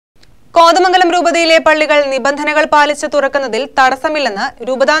കോതമംഗലം രൂപതയിലെ പള്ളികൾ നിബന്ധനകൾ പാലിച്ച് തുറക്കുന്നതിൽ തടസ്സമില്ലെന്ന്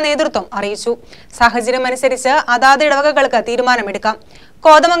രൂപതാ നേതൃത്വം അറിയിച്ചു. സാഹചര്യമനുസരിച്ച് അതാത് ഇടവകകൾക്ക് തീരുമാനമെടുക്കാം.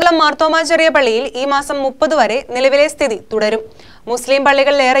 കോതമംഗലം മാർത്തോമാ ചെറിയ പള്ളിയിൽ ഈ മാസം 30 വരെ നിലവിലെ സ്ഥിതി തുടരും. മുസ്ലിം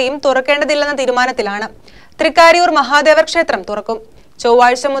പള്ളികളിലേറെയും തുറക്കേണ്ടതില്ലെന്ന തീരുമാനത്തിലാണ്. തൃക്കാരിയൂർ മഹാദേവർ ക്ഷേത്രം തുറക്കും.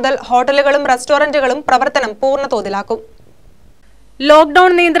 ചൊവ്വാഴ്ച മുതൽ ഹോട്ടലുകളും റെസ്റ്റോറന്റുകളും പ്രവർത്തനം പൂർണ്ണതോതിലാക്കും.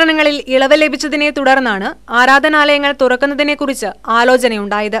 ലോക്ഡൌൺ നിയന്ത്രണങ്ങളിൽ ഇളവ് ലഭിച്ചതിനെ തുടർന്നാണ് ആരാധനാലയങ്ങൾ തുറക്കുന്നതിനെക്കുറിച്ച്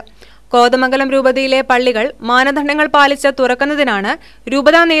ആലോചനയുണ്ടായത്. കോതമംഗലം രൂപതയിലെ പള്ളികൾ മാനദണ്ഡങ്ങൾ പാലിച്ച് തുറക്കുന്നതിനാണ്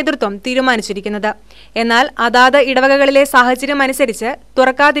രൂപതാ നേതൃത്വം തീരുമാനിച്ചിരിക്കുന്നത്. എന്നാൽ അതാത് ഇടവകകളിലെ സാഹചര്യമനുസരിച്ച്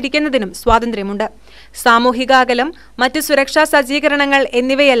തുറക്കാതിരിക്കുന്നതിനും സ്വാതന്ത്ര്യമുണ്ട്. സാമൂഹിക അകലം, മറ്റ് സുരക്ഷാ സജ്ജീകരണങ്ങൾ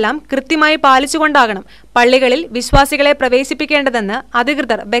എന്നിവയെല്ലാം കൃത്യമായി പാലിച്ചുകൊണ്ടാകണം പള്ളികളിൽ വിശ്വാസികളെ പ്രവേശിപ്പിക്കേണ്ടതെന്ന്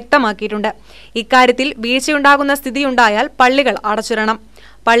അധികൃതർ വ്യക്തമാക്കിയിട്ടുണ്ട്. ഇക്കാര്യത്തിൽ വീഴ്ചയുണ്ടാകുന്ന സ്ഥിതിയുണ്ടായാൽ പള്ളികൾ അടച്ചിടണം.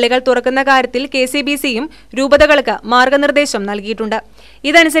 പള്ളികൾ തുറക്കുന്ന കാര്യത്തിൽ KCBCയും രൂപതകൾക്ക് മാർഗനിർദ്ദേശം നൽകിയിട്ടുണ്ട്.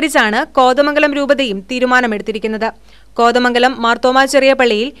 ഇതനുസരിച്ചാണ് കോതമംഗലം രൂപതയും തീരുമാനമെടുത്തിരിക്കുന്നത്. കോതമംഗലം മാർത്തോമാ ചെറിയ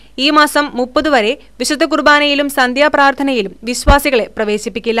പള്ളിയിൽ ഈ മാസം 30 വരെ വിശുദ്ധ കുർബാനയിലും സന്ധ്യാപ്രാർത്ഥനയിലും വിശ്വാസികളെ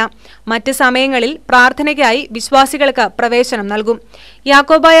പ്രവേശിപ്പിക്കില്ല. മറ്റ് സമയങ്ങളിൽ പ്രാർത്ഥനയ്ക്കായി വിശ്വാസികൾക്ക് പ്രവേശനം നൽകും.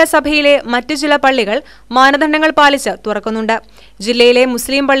 യാക്കോബായ സഭയിലെ മറ്റു ചില പള്ളികൾ മാനദണ്ഡങ്ങൾ പാലിച്ച് തുറക്കുന്നുണ്ട്. ജില്ലയിലെ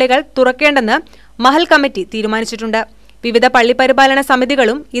മുസ്ലിം പള്ളികൾ തുറക്കേണ്ടെന്ന് മഹൽ കമ്മിറ്റി തീരുമാനിച്ചിട്ടുണ്ട്. വിവിധ പള്ളിപരിപാലന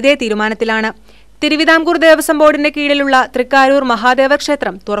സമിതികളും ഇതേ തീരുമാനത്തിലാണ്. തിരുവിതാംകൂർ ദേവസ്വം ബോർഡിന്റെ കീഴിലുള്ള തൃക്കാരൂർ മഹാദേവ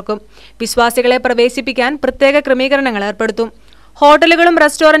ക്ഷേത്രം തുറക്കും. വിശ്വാസികളെ പ്രവേശിപ്പിക്കാൻ പ്രത്യേക ക്രമീകരണങ്ങൾ ഏർപ്പെടുത്തും. ഹോട്ടലുകളും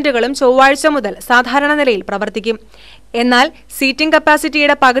റെസ്റ്റോറന്റുകളും ചൊവ്വാഴ്ച മുതൽ സാധാരണ നിലയിൽ പ്രവർത്തിക്കും. എന്നാൽ സീറ്റിംഗ്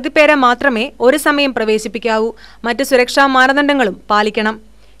കപ്പാസിറ്റിയുടെ പകുതി പേരെ മാത്രമേ ഒരു സമയം പ്രവേശിപ്പിക്കാവൂ. മറ്റ് സുരക്ഷാ മാനദണ്ഡങ്ങളും പാലിക്കണം.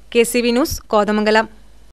 KCB news, Kothamangalam.